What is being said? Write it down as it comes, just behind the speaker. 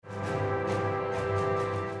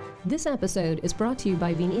This episode is brought to you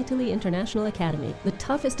by Vinitaly International Academy, the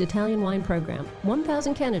toughest Italian wine program.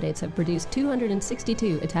 1,000 candidates have produced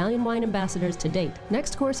 262 Italian wine ambassadors to date.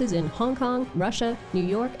 Next courses in Hong Kong, Russia, New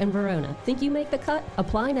York, and Verona. Think you make the cut?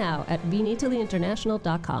 Apply now at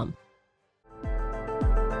vinitalyinternational.com.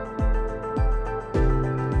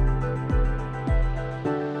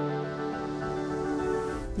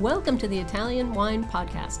 Welcome to the Italian Wine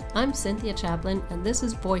Podcast. I'm Cynthia Chaplin, and this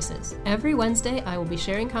is Voices. Every Wednesday, I will be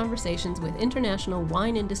sharing conversations with international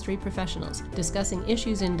wine industry professionals, discussing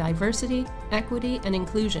issues in diversity, equity, and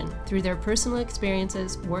inclusion through their personal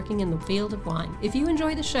experiences working in the field of wine. If you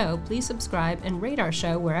enjoy the show, please subscribe and rate our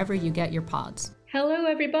show wherever you get your pods. Hello,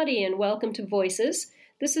 everybody, and welcome to Voices.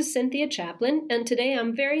 This is Cynthia Chaplin, and today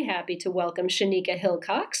I'm very happy to welcome Shanika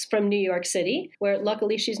Hillocks from New York City, where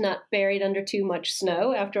luckily she's not buried under too much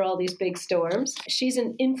snow after all these big storms. She's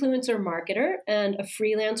an influencer marketer and a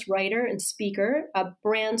freelance writer and speaker, a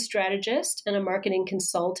brand strategist, and a marketing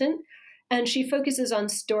consultant. And she focuses on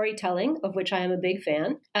storytelling, of which I am a big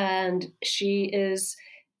fan, and she is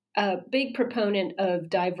a big proponent of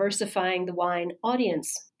diversifying the wine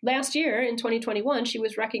audience. Last year, in 2021, she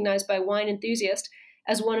was recognized by Wine Enthusiast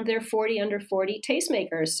as one of their 40 under 40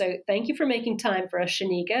 tastemakers. So thank you for making time for us,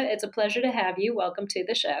 Shanika. It's a pleasure to have you. Welcome to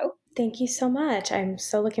the show. Thank you so much. I'm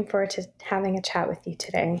so looking forward to having a chat with you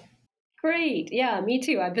today. Great. Yeah, me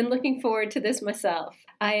too. I've been looking forward to this myself.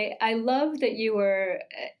 I love that you were,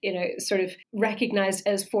 sort of recognized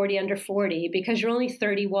as 40 under 40 because you're only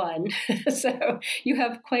 31. So you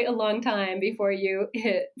have quite a long time before you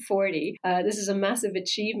hit 40. This is a massive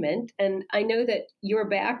achievement. And I know that your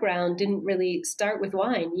background didn't really start with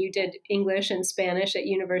wine. You did English and Spanish at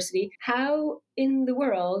university. How in the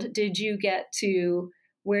world did you get to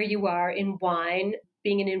where you are in wine,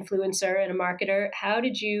 being an influencer and a marketer? How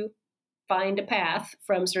did you find a path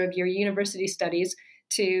from sort of your university studies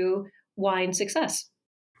to wine success?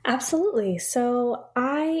 Absolutely. So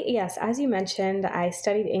yes, as you mentioned, I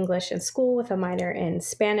studied English in school with a minor in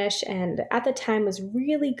Spanish, and at the time was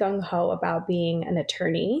really gung-ho about being an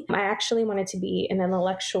attorney. I actually wanted to be an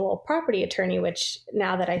intellectual property attorney, which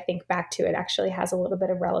now that I think back to it actually has a little bit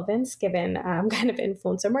of relevance given kind of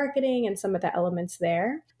influencer marketing and some of the elements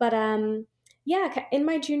there. But in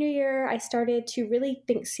my junior year, I started to really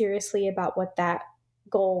think seriously about what that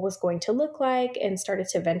goal was going to look like and started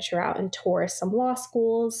to venture out and tour some law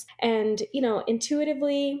schools. And,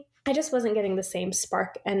 intuitively, I just wasn't getting the same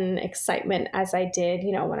spark and excitement as I did,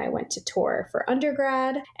 when I went to tour for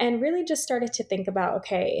undergrad, and really just started to think about,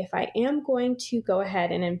 okay, if I am going to go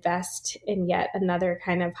ahead and invest in yet another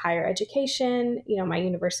kind of higher education, my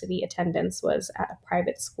university attendance was at a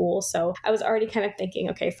private school. So I was already kind of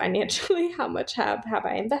thinking, okay, financially, how much have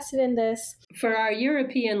I invested in this? For our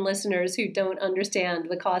European listeners who don't understand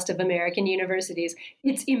the cost of American universities,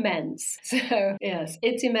 it's immense. So yes,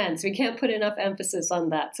 it's immense. We can't put enough emphasis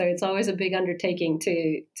on that. So it's always a big undertaking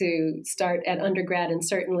to start at undergrad, and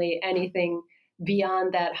certainly anything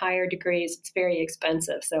beyond that, higher degrees, it's very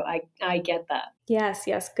expensive. So I get that. Yes,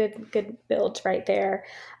 good build right there.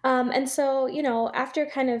 And so, after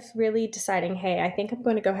kind of really deciding, hey, I think I'm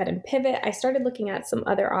going to go ahead and pivot, I started looking at some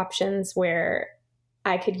other options where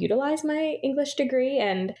I could utilize my English degree.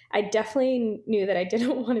 And I definitely knew that I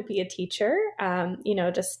didn't want to be a teacher.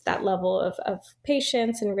 Just that level of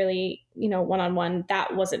patience and really, one-on-one,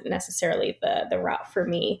 that wasn't necessarily the route for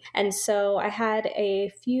me. And so I had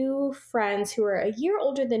a few friends who were a year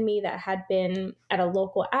older than me that had been at a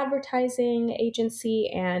local advertising agency.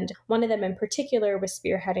 And one of them in particular was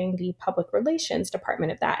spearheading the public relations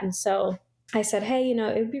department of that. And so I said, hey,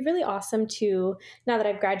 it would be really awesome to, now that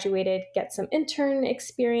I've graduated, get some intern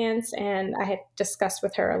experience. And I had discussed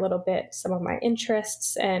with her a little bit some of my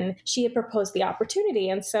interests, and she had proposed the opportunity.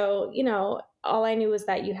 And so, all I knew was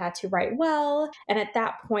that you had to write well. And at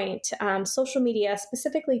that point, social media,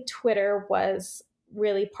 specifically Twitter, was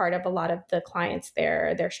really part of a lot of the clients,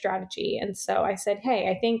 their strategy. And so I said, hey,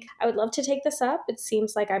 I think I would love to take this up. It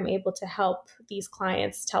seems like I'm able to help these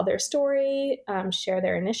clients tell their story, share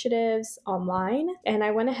their initiatives online. And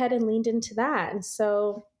I went ahead and leaned into that. And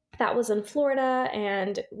so that was in Florida,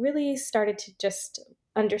 and really started to just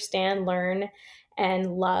understand, learn,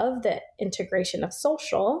 and love the integration of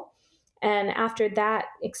social. And after that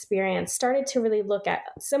experience, started to really look at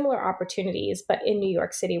similar opportunities, but in New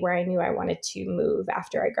York City, where I knew I wanted to move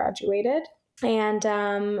after I graduated.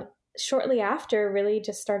 And shortly after, really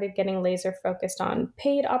just started getting laser focused on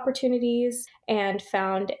paid opportunities, and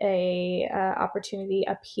found a opportunity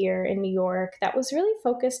up here in New York that was really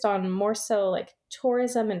focused on more so like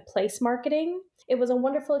tourism and place marketing. it was a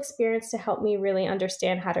wonderful experience to help me really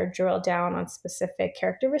understand how to drill down on specific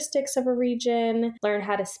characteristics of a region, learn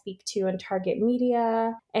how to speak to and target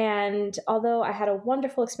media. And although I had a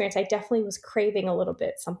wonderful experience, I definitely was craving a little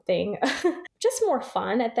bit something just more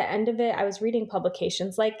fun. At the end of it, I was reading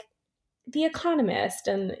publications like The Economist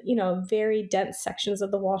and, very dense sections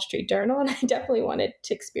of the Wall Street Journal. And I definitely wanted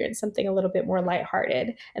to experience something a little bit more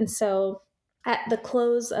lighthearted. And so at the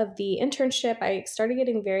close of the internship, I started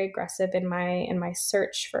getting very aggressive in my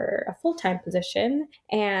search for a full-time position.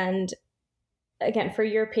 And again, for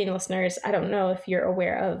European listeners, I don't know if you're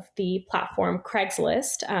aware of the platform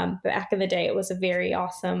Craigslist. But back in the day, it was a very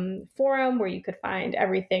awesome forum where you could find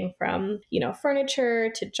everything from,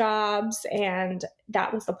 furniture to jobs. And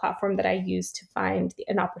that was the platform that I used to find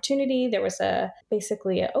an opportunity. There was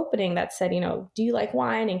basically an opening that said, do you like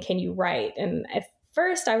wine and can you write? And at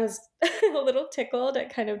first I was a little tickled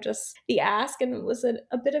at kind of just the ask, and it was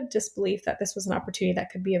a bit of disbelief that this was an opportunity that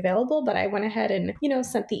could be available. But I went ahead and,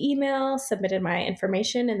 sent the email, submitted my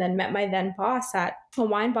information, and then met my then boss at a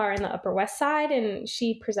wine bar in the Upper West Side. And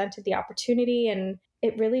she presented the opportunity, and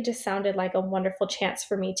it really just sounded like a wonderful chance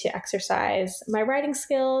for me to exercise my writing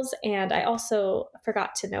skills. And I also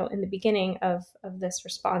forgot to note in the beginning of this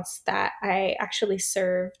response that I actually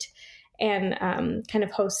served and kind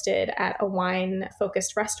of hosted at a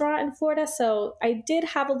wine-focused restaurant in Florida. So I did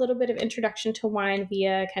have a little bit of introduction to wine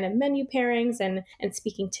via kind of menu pairings and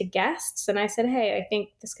speaking to guests. And I said, hey, I think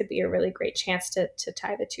this could be a really great chance to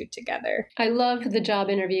tie the two together. I love the job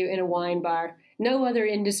interview in a wine bar. No other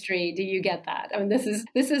industry do you get that. I mean, this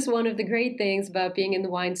is one of the great things about being in the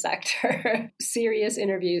wine sector. Serious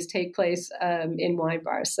interviews take place in wine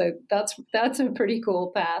bars, so that's a pretty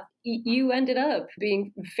cool path. You ended up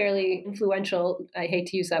being fairly influential, I hate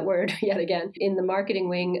to use that word yet again, in the marketing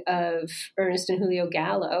wing of Ernest and Julio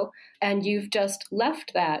Gallo, and you've just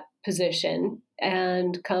left that position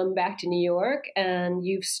and come back to New York, and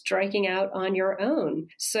you've striking out on your own.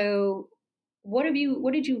 So what did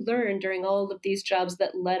you learn during all of these jobs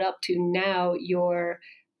that led up to now your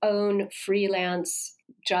own freelance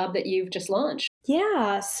job that you've just launched?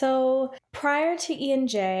 Yeah, so prior to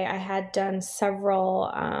E&J, I had done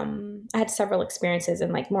several experiences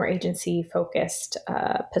in like more agency focused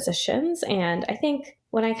positions. And I think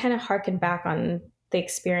when I kind of harken back on the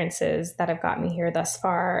experiences that have got me here thus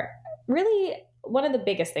far, really one of the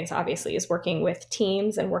biggest things obviously is working with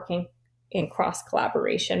teams and working in cross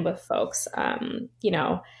collaboration with folks.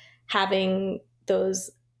 Having those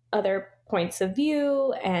other points of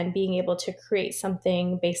view and being able to create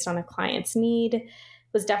something based on a client's need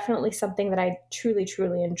was definitely something that I truly,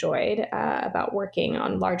 truly enjoyed about working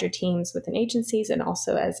on larger teams within agencies and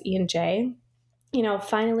also as E&J.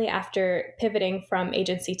 Finally, after pivoting from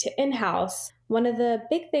agency to in-house, one of the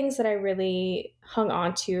big things that I really hung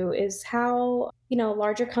on to is how,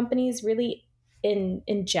 larger companies really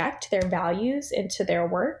inject their values into their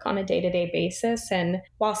work on a day-to-day basis. And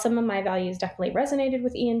while some of my values definitely resonated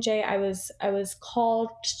with E&J, I was called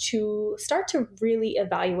to start to really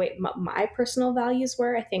evaluate what my personal values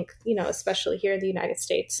were. I think, especially here in the United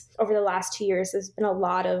States, over the last 2 years, there's been a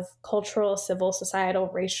lot of cultural, civil, societal,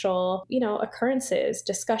 racial, occurrences,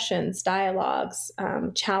 discussions, dialogues,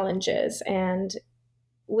 challenges. And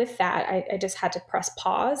with that, I just had to press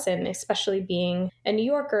pause. And especially being a New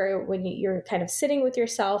Yorker, when you're kind of sitting with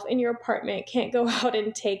yourself in your apartment, can't go out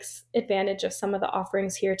and take advantage of some of the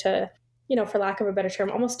offerings here to, for lack of a better term,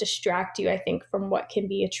 almost distract you, I think, from what can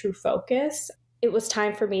be a true focus. It was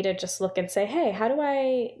time for me to just look and say, hey, how do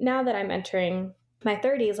I, now that I'm entering my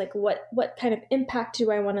 30s, like what kind of impact do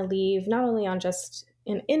I want to leave, not only on just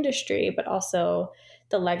an industry, but also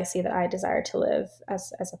the legacy that I desire to live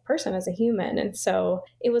as a person, as a human. And so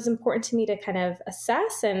it was important to me to kind of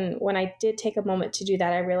assess. And when I did take a moment to do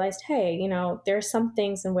that, I realized, hey, there are some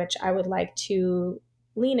things in which I would like to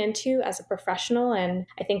lean into as a professional. And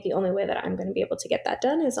I think the only way that I'm going to be able to get that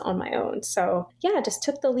done is on my own. So yeah, I just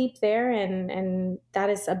took the leap there. And that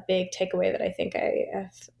is a big takeaway that I think I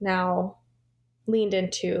have now leaned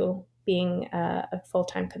into being a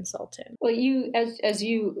full-time consultant. Well, as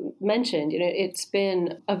you mentioned, it's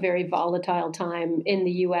been a very volatile time in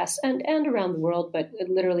the U.S. and around the world, but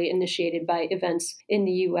literally initiated by events in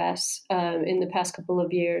the U.S. In the past couple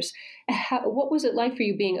of years. What was it like for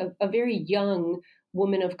you being a very young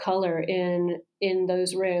woman of color in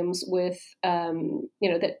those rooms with,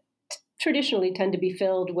 that traditionally tend to be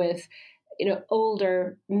filled with,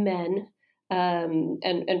 older men?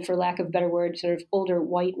 And for lack of a better word, sort of older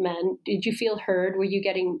white men. Did you feel heard? Were you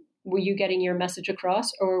getting your message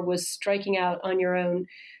across, or was striking out on your own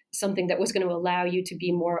something that was going to allow you to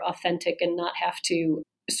be more authentic and not have to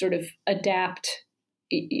sort of adapt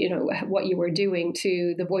what you were doing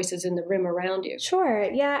to the voices in the room around you? Sure.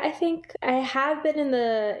 Yeah, I think I have been in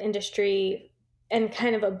the industry and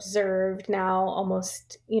kind of observed now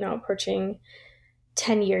almost, approaching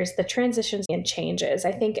 10 years, the transitions and changes.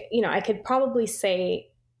 I think, I could probably say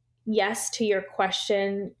yes to your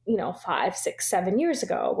question, 5, 6, 7 years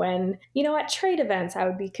ago when, at trade events, I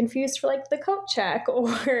would be confused for like the coat check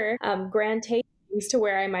or grand tastings to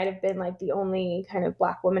where I might have been like the only kind of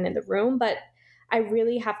Black woman in the room. But I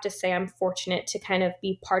really have to say I'm fortunate to kind of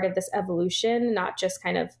be part of this evolution, not just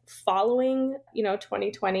kind of following,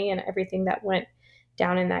 2020 and everything that went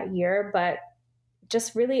down in that year, but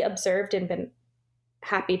just really observed and been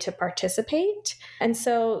happy to participate. And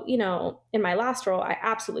so, in my last role, I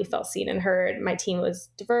absolutely felt seen and heard. My team was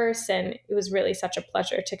diverse, and it was really such a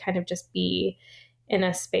pleasure to kind of just be in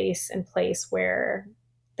a space and place where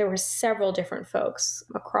there were several different folks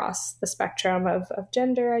across the spectrum of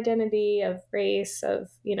gender identity, of race, of,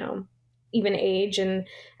 even age. And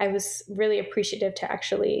I was really appreciative to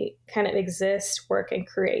actually kind of exist, work, and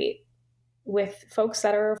create with folks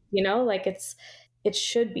that are, like it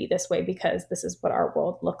should be this way because this is what our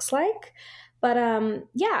world looks like. But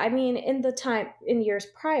yeah, I mean, in years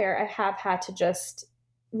prior, I have had to just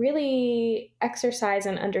really exercise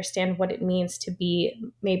and understand what it means to be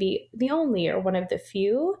maybe the only or one of the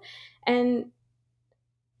few. And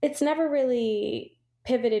it's never really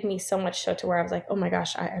pivoted me so much so to where I was like, oh my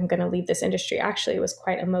gosh, I'm going to leave this industry. Actually, it was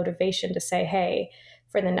quite a motivation to say, hey,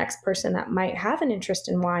 for the next person that might have an interest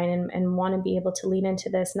in wine and want to be able to lean into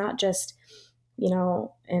this, not just,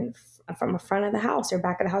 from a front of the house or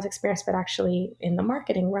back of the house experience, but actually in the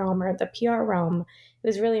marketing realm or the PR realm. It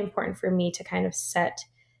was really important for me to kind of set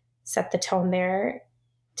the tone there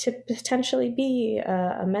to potentially be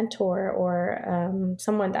a mentor or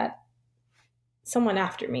someone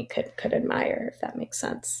after me could admire, if that makes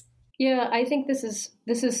sense. Yeah, I think this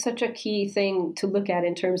is such a key thing to look at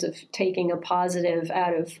in terms of taking a positive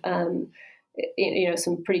out of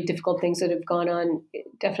some pretty difficult things that have gone on,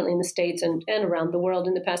 definitely in the States and around the world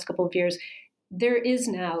in the past couple of years. There is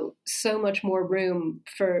now so much more room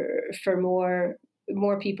for more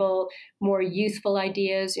people, more youthful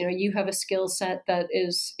ideas. You have a skill set that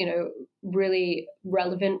is, really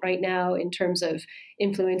relevant right now in terms of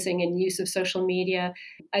influencing and use of social media.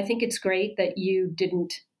 I think it's great that you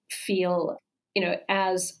didn't feel,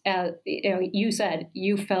 as you said,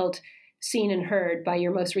 you felt seen and heard by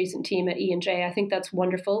your most recent team at E&J. I think that's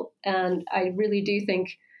wonderful. And I really do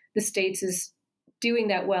think the States is doing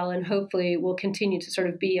that well, and hopefully will continue to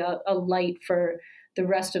sort of be a light for the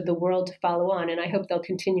rest of the world to follow on. And I hope they'll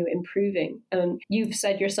continue improving. You've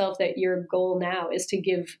said yourself that your goal now is to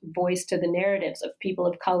give voice to the narratives of people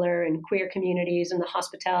of color and queer communities and the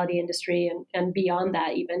hospitality industry and beyond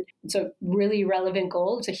that even. It's a really relevant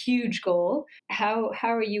goal. It's a huge goal. How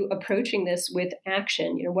are you approaching this with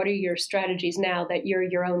action? What are your strategies now that you're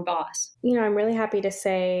your own boss? I'm really happy to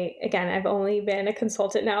say, again, I've only been a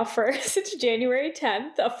consultant now since January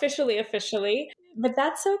 10th, officially. But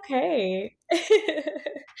that's okay.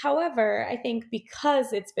 However, I think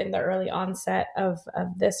because it's been the early onset of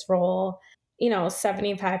this role,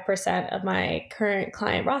 75% of my current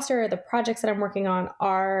client roster, the projects that I'm working on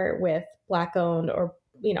are with Black owned or,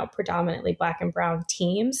 predominantly Black and brown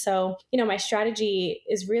teams. So, my strategy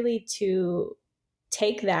is really to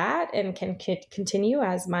take that and can continue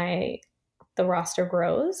as the roster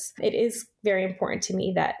grows. It is very important to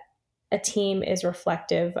me that a team is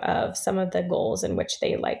reflective of some of the goals in which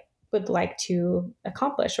they would like to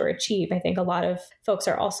accomplish or achieve. I think a lot of folks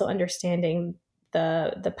are also understanding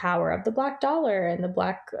the power of the Black dollar and the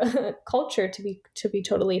Black culture, to be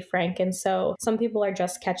totally frank. And so some people are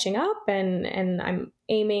just catching up, and I'm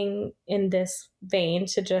aiming in this vein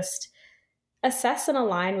to just assess and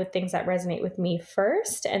align with things that resonate with me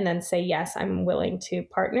first, and then say, yes, I'm willing to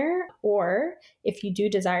partner. Or if you do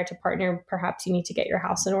desire to partner, perhaps you need to get your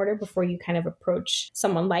house in order before you kind of approach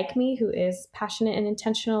someone like me who is passionate and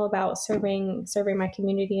intentional about serving my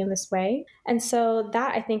community in this way. And so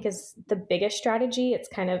that, I think, is the biggest strategy. It's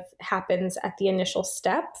kind of happens at the initial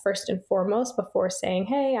step, first and foremost, before saying,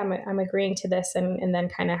 hey, I'm agreeing to this, and then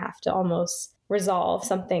kind of have to almost resolve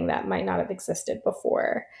something that might not have existed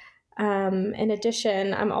before. In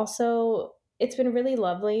addition, it's been really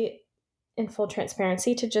lovely, in full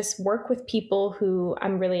transparency, to just work with people who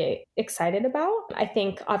I'm really excited about. I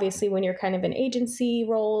think obviously when you're kind of in agency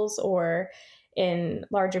roles or in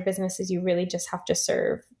larger businesses, you really just have to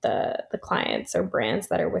serve the clients or brands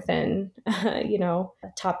that are within, a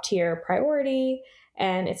top tier priority.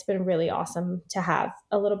 And it's been really awesome to have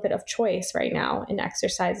a little bit of choice right now in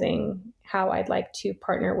exercising how I'd like to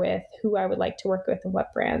partner with, who I would like to work with, and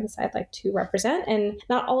what brands I'd like to represent. And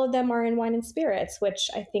not all of them are in wine and spirits, which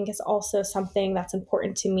I think is also something that's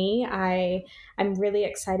important to me. I'm really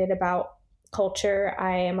excited about culture.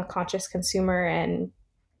 I am a conscious consumer and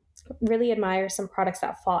really admire some products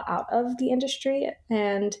that fall out of the industry.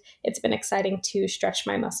 And it's been exciting to stretch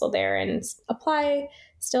my muscle there and apply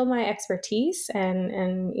still my expertise and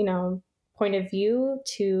point of view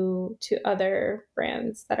to other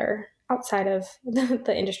brands that are outside of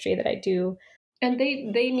the industry that I do. And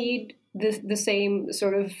they need the same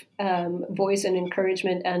sort of voice and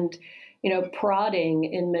encouragement and prodding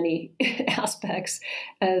in many aspects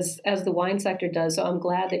as the wine sector does. So I'm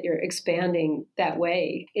glad that you're expanding that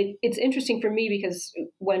way. It's interesting for me because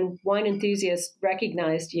when wine enthusiasts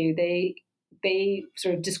recognized you, they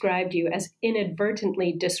sort of described you as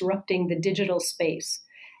inadvertently disrupting the digital space.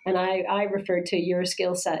 And I referred to your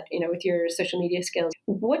skill set, with your social media skills.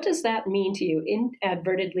 What does that mean to you,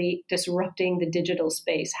 inadvertently disrupting the digital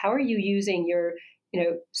space? How are you using your,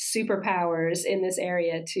 superpowers in this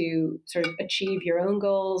area to sort of achieve your own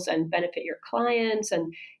goals and benefit your clients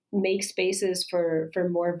and make spaces for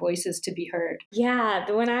more voices to be heard? Yeah,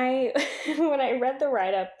 when I when I read the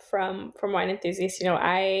write up from Wine Enthusiast,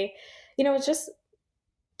 I was just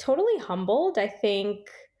totally humbled. I think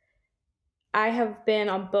I have been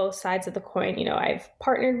on both sides of the coin. I've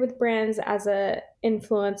partnered with brands as a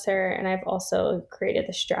influencer, and I've also created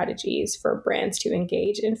the strategies for brands to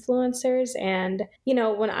engage influencers. And,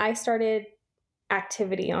 when I started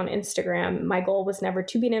activity on Instagram, my goal was never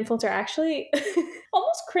to be an influencer. I actually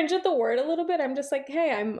almost cringe at the word a little bit. I'm just like,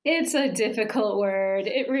 hey, It's a difficult word.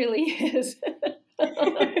 It really is.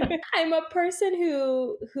 I'm a person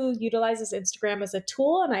who utilizes Instagram as a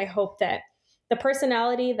tool, and I hope that the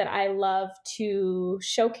personality that I love to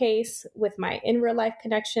showcase with my in real life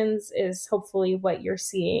connections is hopefully what you're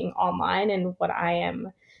seeing online and what I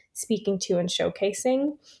am speaking to and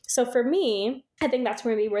showcasing. So for me, I think that's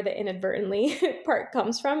maybe where the inadvertently part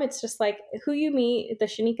comes from. It's just like who you meet, the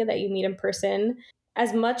Shanika that you meet in person,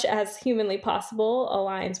 as much as humanly possible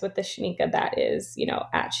aligns with the Shanika that is,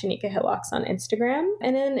 at Shanika Hillocks on Instagram.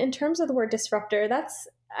 And then in terms of the word disruptor,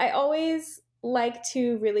 I always like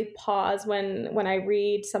to really pause when I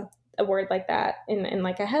read a word like that in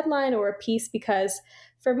like a headline or a piece, because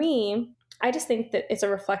for me, I just think that it's a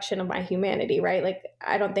reflection of my humanity, right? Like,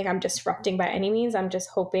 I don't think I'm disrupting by any means. I'm just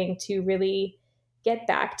hoping to really get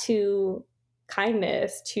back to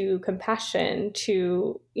kindness, to compassion,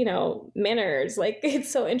 to, manners. Like,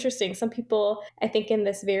 it's so interesting. Some people, I think, in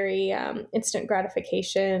this very instant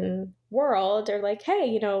gratification world are like,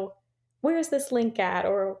 hey, where's this link at?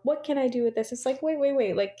 Or what can I do with this? It's like,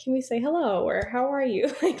 wait. Like, can we say hello? Or how are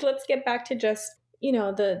you? Like, let's get back to just,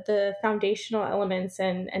 the foundational elements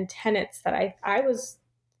and tenets that I was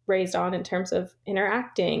raised on in terms of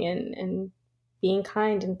interacting and being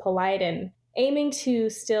kind and polite and aiming to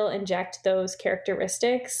still inject those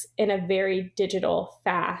characteristics in a very digital,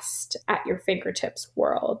 fast, at your fingertips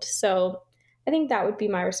world. So I think that would be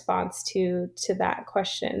my response to that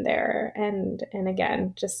question there. And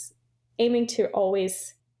again, just aiming to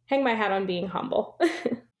always hang my hat on being humble.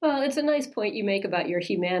 Well, it's a nice point you make about your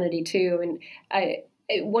humanity too.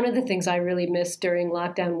 And one of the things I really missed during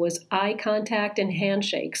lockdown was eye contact and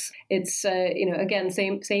handshakes. It's again,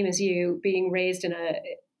 same as you, being raised in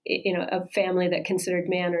a family that considered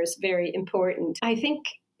manners very important. I think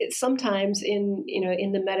sometimes in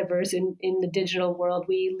the metaverse, in the digital world,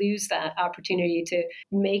 we lose that opportunity to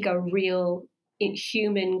make a real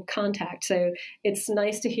human contact. So it's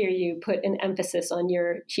nice to hear you put an emphasis on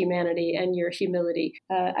your humanity and your humility.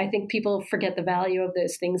 I think people forget the value of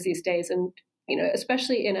those things these days, and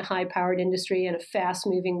especially in a high-powered industry and a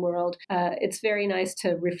fast-moving world, it's very nice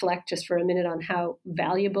to reflect just for a minute on how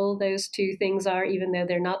valuable those two things are, even though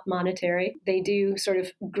they're not monetary. They do sort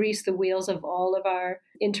of grease the wheels of all of our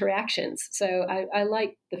interactions. So I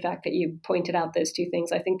like the fact that you pointed out those two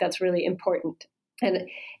things. I think that's really important. And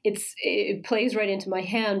it plays right into my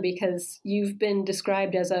hand because you've been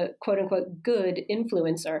described as a quote unquote good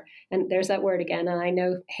influencer. And there's that word again. And I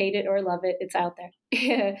know, hate it or love it, it's out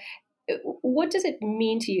there. What does it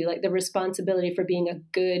mean to you, like the responsibility for being a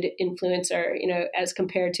good influencer, as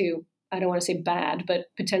compared to, I don't want to say bad, but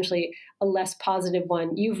potentially a less positive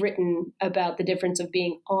one? You've written about the difference of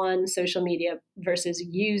being on social media versus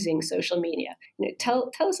using social media.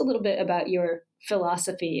 Tell us a little bit about your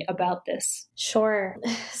philosophy about this. Sure.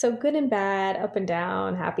 So good and bad, up and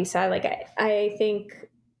down, happy, sad. Like I think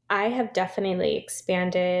I have definitely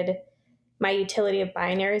expanded my utility of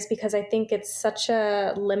binaries because I think it's such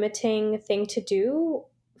a limiting thing to do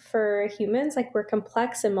for humans. Like, we're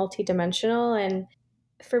complex and multidimensional, and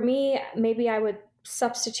For me, maybe I would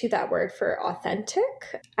substitute that word for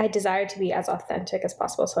authentic. I desire to be as authentic as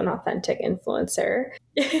possible, so an authentic influencer.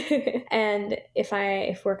 And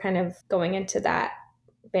if we're kind of going into that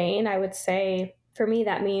vein, I would say for me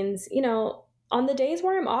that means, on the days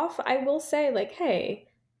where I'm off, I will say like, hey,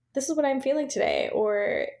 this is what I'm feeling today.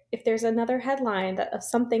 Or if there's another headline of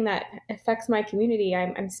something that affects my community,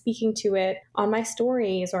 I'm speaking to it on my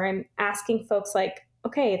stories, or I'm asking folks like,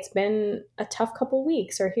 okay, it's been a tough couple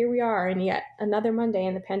weeks, or here we are, and yet another Monday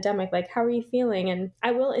in the pandemic. Like, how are you feeling? And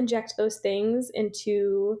I will inject those things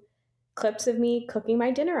into clips of me cooking my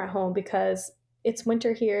dinner at home because it's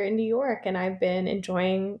winter here in New York and I've been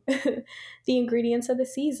enjoying the ingredients of the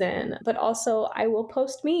season. But also, I will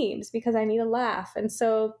post memes because I need a laugh. And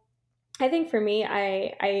so I think for me,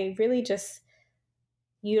 I really just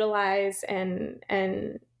utilize and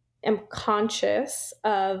am conscious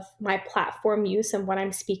of my platform use and what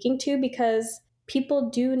I'm speaking to, because people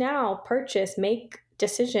do now make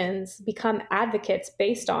decisions, become advocates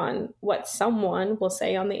based on what someone will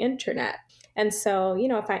say on the internet. And so,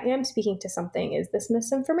 if I am speaking to something, is this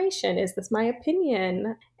misinformation? Is this my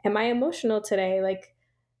opinion? Am I emotional today? Like,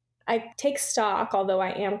 I take stock, although I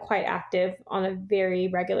am quite active on a very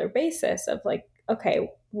regular basis, of like,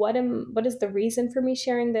 okay, what is the reason for me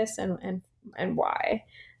sharing this, and why?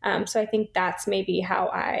 So I think that's maybe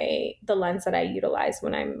the lens that I utilize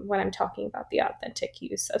when I'm talking about the authentic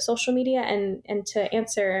use of social media. And to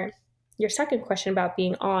answer your second question about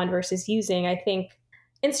being on versus using, I think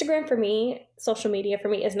Instagram for me, social media for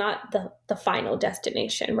me, is not the final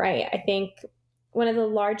destination, right? I think one of the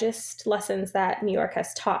largest lessons that New York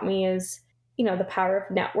has taught me is, the power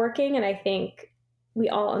of networking. And I think we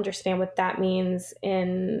all understand what that means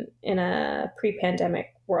in a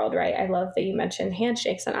pre-pandemic world, right? I love that you mentioned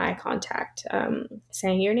handshakes and eye contact,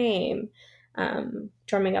 saying your name,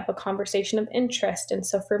 drumming up a conversation of interest. And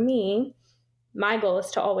so for me, my goal is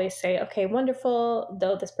to always say, okay, wonderful.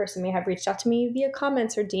 Though this person may have reached out to me via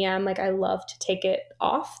comments or DM, like, I love to take it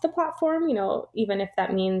off the platform, even if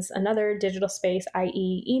that means another digital space,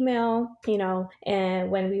 i.e. email, and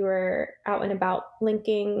when we were out and about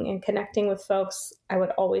linking and connecting with folks, I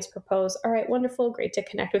would always propose, all right, wonderful, great to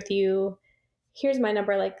connect with you. Here's my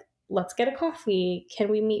number. Like, let's get a coffee. Can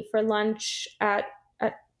we meet for lunch at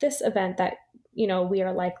this event that we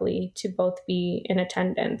are likely to both be in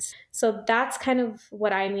attendance? So that's kind of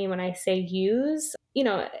what I mean when I say use.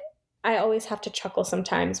 I always have to chuckle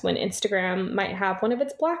sometimes when Instagram might have one of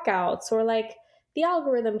its blackouts, or like the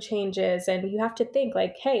algorithm changes, and you have to think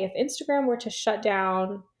like, hey, if Instagram were to shut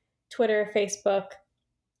down, Twitter, Facebook,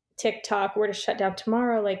 TikTok were to shut down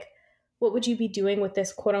tomorrow, like, what would you be doing with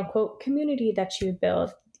this quote unquote community that you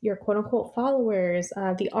build, your quote unquote followers,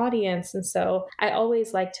 the audience? And so I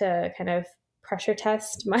always like to kind of pressure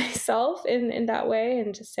test myself in that way,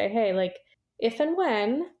 and just say, hey, like, if and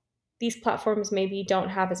when these platforms maybe don't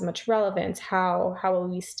have as much relevance, how will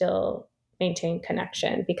we still maintain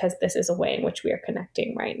connection? Because this is a way in which we are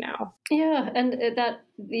connecting right now. Yeah, and that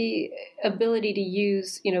the ability to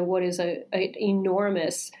use, what is an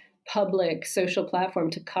enormous public social platform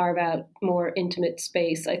to carve out more intimate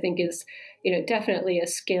space, I think is, definitely a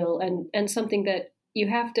skill and something that you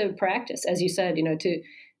have to practice, as you said, to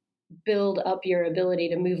build up your ability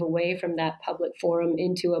to move away from that public forum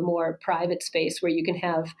into a more private space where you can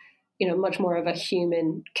have much more of a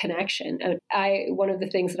human connection. And one of the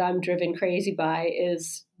things that I'm driven crazy by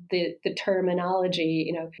is the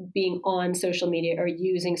terminology. Being on social media or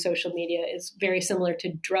using social media is very similar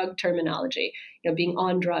to drug terminology. Being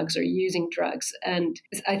on drugs or using drugs. And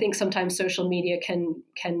I think sometimes social media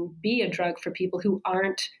can be a drug for people who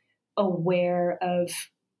aren't aware of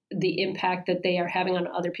the impact that they are having on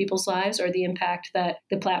other people's lives, or the impact that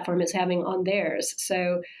the platform is having on theirs.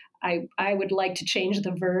 So I would like to change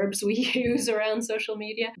the verbs we use around social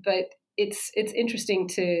media, but it's interesting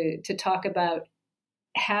to talk about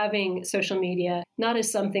having social media not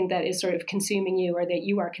as something that is sort of consuming you or that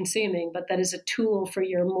you are consuming, but that is a tool for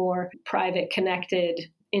your more private,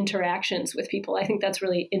 connected interactions with people. I think that's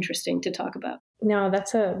really interesting to talk about. No,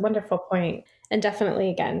 that's a wonderful point. And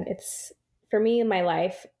definitely, again, it's, for me in my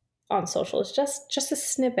life, on social is just a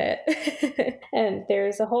snippet and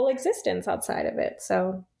there's a whole existence outside of it.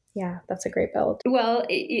 So yeah, that's a great build. Well,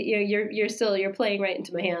 you're playing right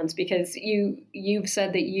into my hands, because you've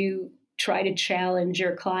said that you try to challenge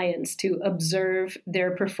your clients to observe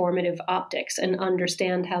their performative optics and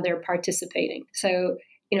understand how they're participating. So,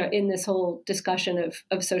 in this whole discussion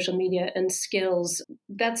of social media and skills,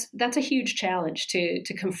 that's a huge challenge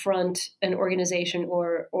to confront an organization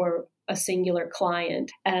or a singular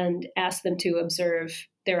client and ask them to observe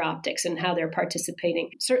their optics and how they're participating.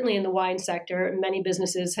 Certainly in the wine sector, many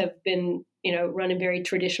businesses have been, running very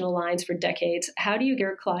traditional lines for decades. How do you get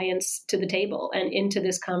your clients to the table and into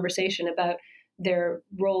this conversation about their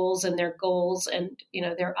roles and their goals and,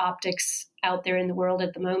 their optics out there in the world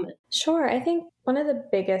at the moment? Sure. I think one of the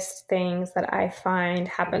biggest things that I find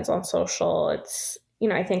happens on social, it's,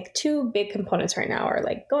 I think two big components right now are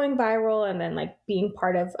like going viral and then like being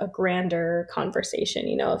part of a grander conversation.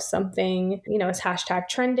 If something, is hashtag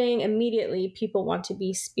trending, immediately people want to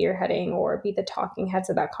be spearheading or be the talking heads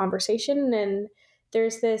of that conversation. And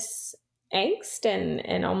there's this angst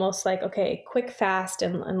and almost like, okay, quick, fast,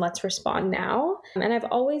 and let's respond now. And I've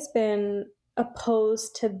always been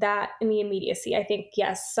opposed to that in the immediacy. I think,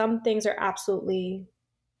 yes, some things are absolutely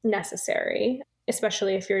necessary,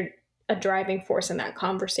 especially if you're a driving force in that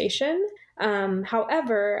conversation.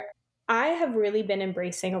 However, I have really been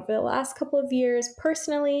embracing over the last couple of years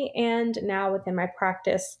personally and now within my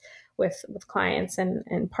practice with clients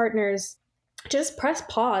and partners, just press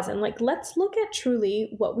pause and like, let's look at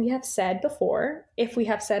truly what we have said before, if we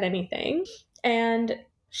have said anything, and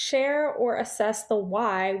share or assess the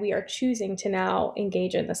why we are choosing to now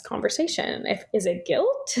engage in this conversation. Is it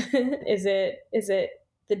guilt? Is it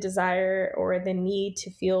the desire or the need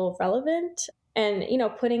to feel relevant? And,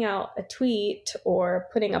 putting out a tweet or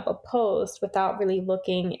putting up a post without really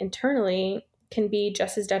looking internally can be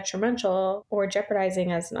just as detrimental or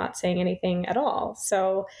jeopardizing as not saying anything at all.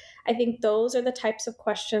 So I think those are the types of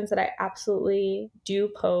questions that I absolutely do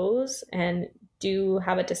pose and do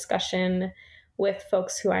have a discussion with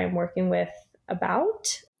folks who I'm working with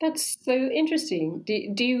about. That's so interesting.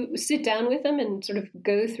 Do you sit down with them and sort of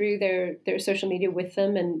go through their social media with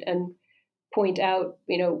them and point out,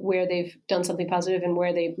 where they've done something positive and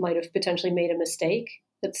where they might have potentially made a mistake?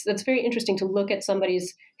 That's very interesting to look at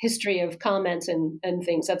somebody's history of comments and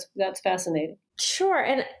things. That's fascinating. Sure.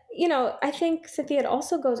 And, I think, Cynthia, it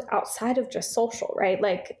also goes outside of just social, right?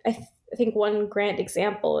 Like, I think one grand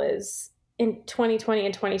example is in 2020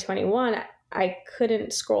 and 2021, I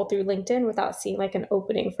couldn't scroll through LinkedIn without seeing like an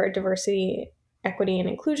opening for a diversity, equity, and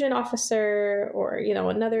inclusion officer or,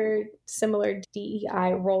 another similar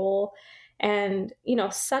DEI role. And,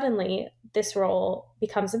 suddenly this role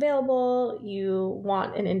becomes available. You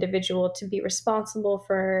want an individual to be responsible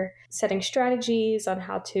for setting strategies on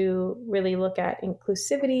how to really look at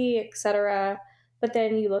inclusivity, et cetera. But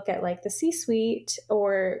then you look at like the C-suite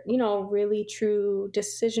or, really true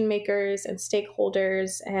decision makers and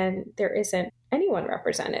stakeholders, and there isn't anyone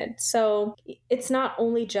represented. So it's not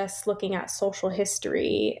only just looking at social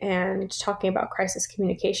history and talking about crisis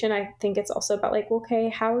communication. I think it's also about like, okay,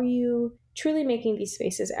 how are you truly making these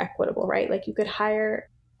spaces equitable, right? Like you could hire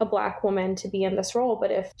a Black woman to be in this role, but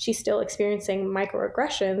if she's still experiencing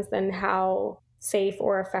microaggressions, then how safe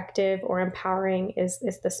or effective or empowering is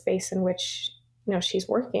the space in which she's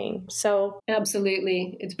working? So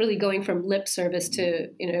absolutely, it's really going from lip service to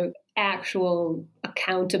actual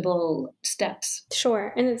accountable steps.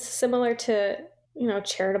 Sure. And it's similar to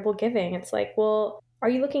charitable giving. It's like, well, are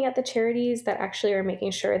you looking at the charities that actually are making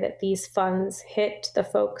sure that these funds hit the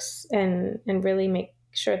folks and really make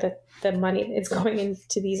sure that the money is going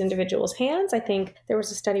into these individuals' hands? I think there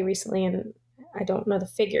was a study recently, and I don't know the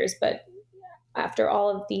figures, but after all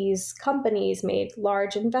of these companies made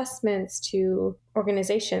large investments to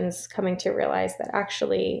organizations coming to realize that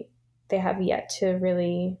actually they have yet to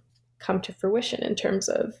really come to fruition in terms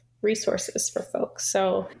of resources for folks.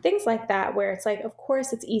 So things like that, where it's like, of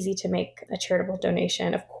course, it's easy to make a charitable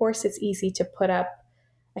donation. Of course, it's easy to put up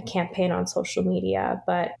a campaign on social media,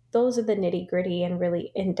 but those are the nitty gritty and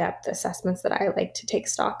really in-depth assessments that I like to take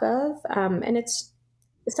stock of. And it's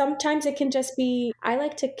sometimes it can just be, I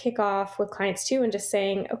like to kick off with clients too and just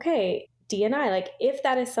saying, okay, D&I, like if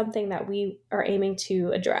that is something that we are aiming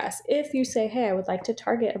to address, if you say, hey, I would like to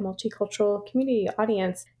target a multicultural community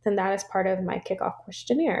audience, then that is part of my kickoff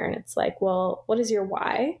questionnaire. And it's like, well, what is your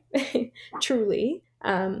why? Truly,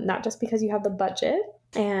 not just because you have the budget.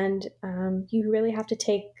 And you really have to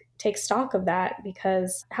take stock of that,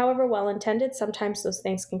 because however well-intended, sometimes those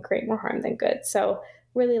things can create more harm than good. So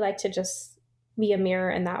really like to just be a mirror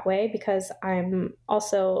in that way, because I'm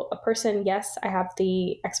also a person. Yes, I have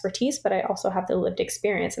the expertise, but I also have the lived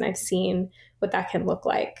experience, and I've seen what that can look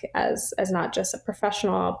like as not just a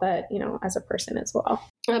professional, but as a person as well.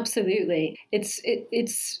 Absolutely.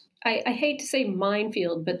 It's I hate to say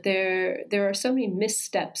minefield, but there are so many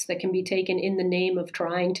missteps that can be taken in the name of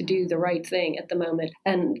trying to do the right thing at the moment.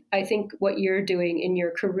 And I think what you're doing in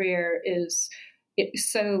your career is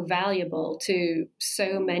it's so valuable to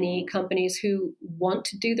so many companies who want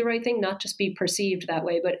to do the right thing, not just be perceived that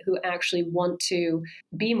way, but who actually want to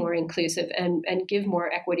be more inclusive and give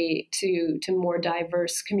more equity to more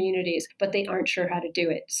diverse communities, but they aren't sure how to do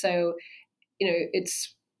it. So,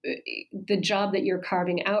 it's the job that you're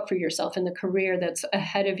carving out for yourself and the career that's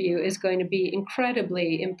ahead of you is going to be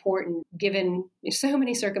incredibly important given so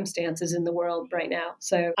many circumstances in the world right now.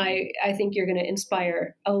 So I think you're going to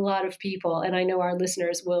inspire a lot of people. And I know our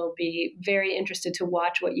listeners will be very interested to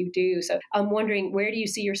watch what you do. So I'm wondering, where do you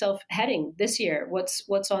see yourself heading this year?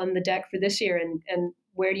 What's on the deck for this year? And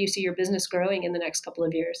where do you see your business growing in the next couple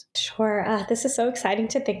of years? Sure. This is so exciting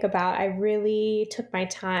to think about. I really took my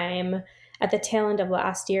time at the tail end of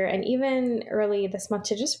last year and even early this month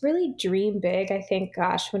to just really dream big. I think,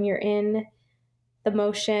 gosh, when you're in the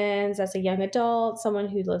motions as a young adult, someone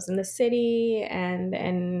who lives in the city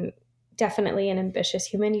and definitely an ambitious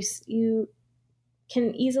human, you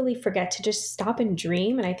can easily forget to just stop and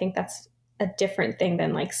dream. And I think that's a different thing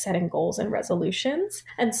than like setting goals and resolutions.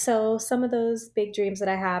 And so some of those big dreams that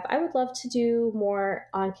I have, I would love to do more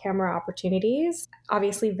on camera opportunities.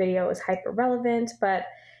 Obviously, video is hyper relevant, but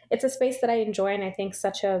it's a space that I enjoy and I think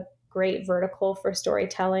such a great vertical for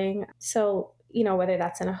storytelling. So, whether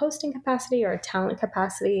that's in a hosting capacity or a talent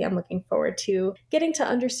capacity, I'm looking forward to getting to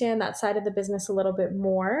understand that side of the business a little bit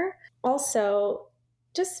more. Also,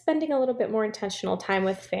 just spending a little bit more intentional time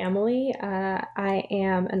with family. I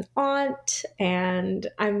am an aunt and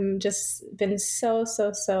I'm just been so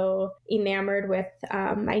enamored with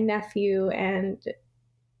my nephew and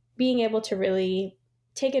being able to really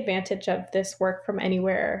take advantage of this work from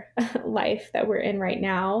anywhere life that we're in right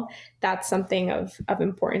now. That's something of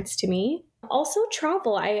importance to me. Also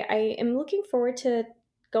travel. I am looking forward to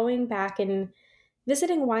going back and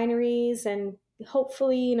visiting wineries and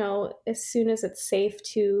hopefully, as soon as it's safe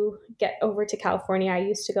to get over to California. I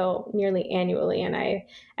used to go nearly annually and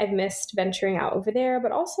I've missed venturing out over there,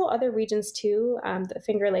 but also other regions too. The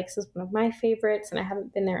Finger Lakes is one of my favorites and I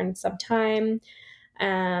haven't been there in some time.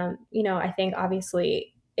 I think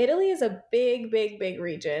obviously Italy is a big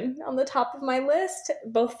region on the top of my list,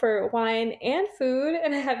 both for wine and food,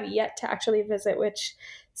 and I have yet to actually visit, which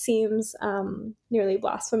seems nearly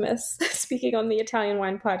blasphemous speaking on the Italian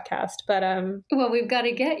wine podcast. But well, we've got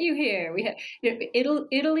to get you here.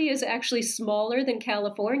 Italy is actually smaller than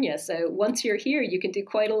California, so once you're here, you can do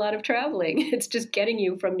quite a lot of traveling. It's just getting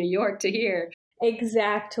you from New York to here.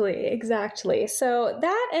 Exactly. So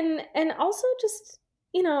that and also just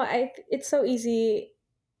it's so easy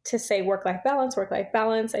to say work-life balance.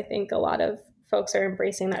 I think a lot of folks are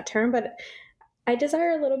embracing that term, but I desire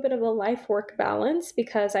a little bit of a life-work balance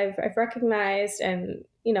because I've recognized and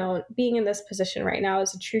being in this position right now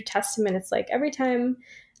is a true testament. It's like every time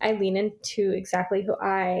I lean into exactly who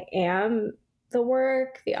I am, the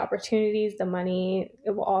work, the opportunities, the money,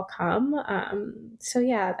 it will all come. So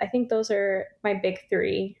yeah, I think those are my big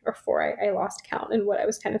 3 or 4. I lost count in what I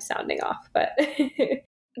was kind of sounding off, but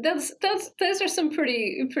those are some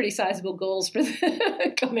pretty sizable goals for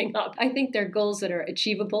coming up. I think they're goals that are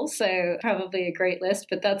achievable, so probably a great list,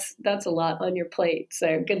 but that's a lot on your plate.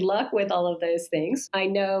 So good luck with all of those things. I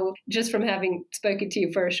know just from having spoken to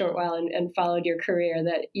you for a short while and followed your career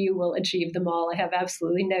that you will achieve them all. I have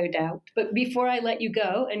absolutely no doubt. But before I let you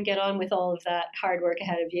go and get on with all of that hard work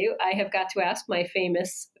ahead of you, I have got to ask my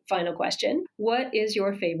famous final question. What is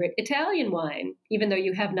your favorite Italian wine? Even though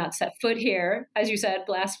you have not set foot here, as you said,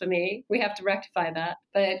 blasphemy, we have to rectify that.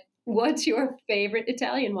 But what's your favorite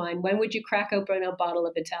Italian wine? When would you crack open a bottle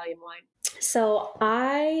of Italian wine? So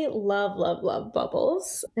I love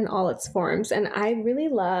bubbles in all its forms. And I really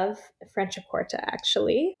love Franciacorta,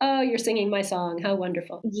 actually. Oh, you're singing my song. How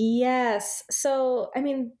wonderful. Yes. So, I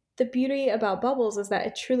mean, the beauty about bubbles is that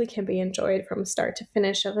it truly can be enjoyed from start to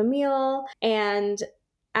finish of a meal. And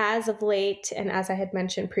as of late, and as I had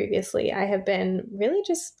mentioned previously, I have been really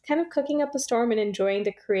just kind of cooking up a storm and enjoying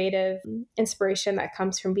the creative inspiration that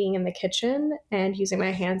comes from being in the kitchen and using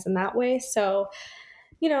my hands in that way. So,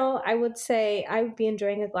 I would say I would be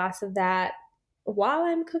enjoying a glass of that while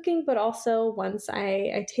I'm cooking, but also once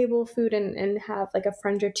I table food and have like a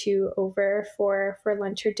friend or two over for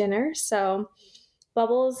lunch or dinner. So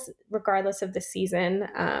bubbles, regardless of the season,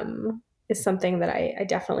 is something that I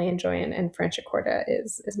definitely enjoy, and Franciacorta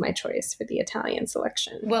is my choice for the Italian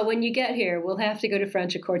selection. Well, when you get here, we'll have to go to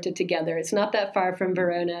Franciacorta together. It's not that far from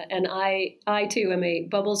Verona, and I too am a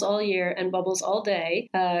bubbles all year and bubbles all day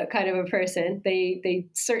kind of a person. They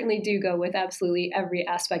certainly do go with absolutely every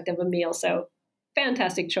aspect of a meal. So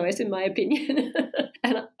fantastic choice, in my opinion.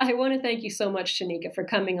 And I want to thank you so much, Shanika, for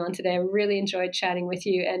coming on today. I really enjoyed chatting with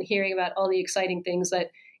you and hearing about all the exciting things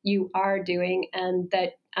that you are doing and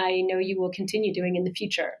that I know you will continue doing in the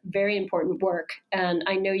future. Very important work. And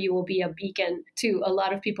I know you will be a beacon to a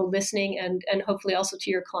lot of people listening and hopefully also to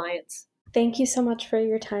your clients. Thank you so much for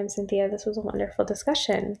your time, Cynthia. This was a wonderful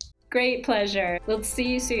discussion. Great pleasure. We'll see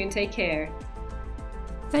you soon. Take care.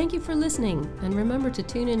 Thank you for listening, and remember to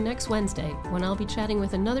tune in next Wednesday when I'll be chatting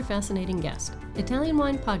with another fascinating guest. Italian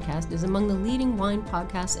Wine Podcast is among the leading wine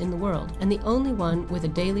podcasts in the world, and the only one with a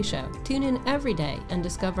daily show. Tune in every day and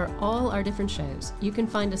discover all our different shows. You can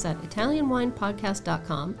find us at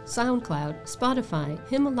ItalianWinePodcast.com, SoundCloud, Spotify,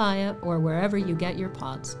 Himalaya, or wherever you get your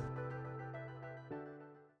pods.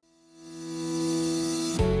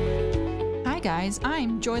 Hi guys,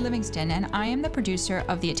 I'm Joy Livingston and I am the producer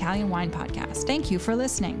of the Italian Wine Podcast. Thank you for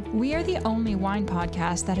listening. We are the only wine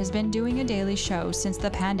podcast that has been doing a daily show since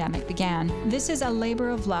the pandemic began. This is a labor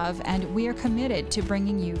of love and we are committed to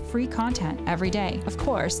bringing you free content every day. Of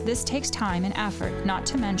course, this takes time and effort, not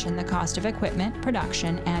to mention the cost of equipment,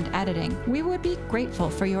 production, and editing. We would be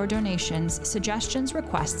grateful for your donations, suggestions,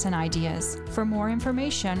 requests, and ideas. For more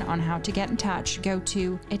information on how to get in touch, go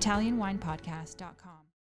to ItalianWinePodcast.com.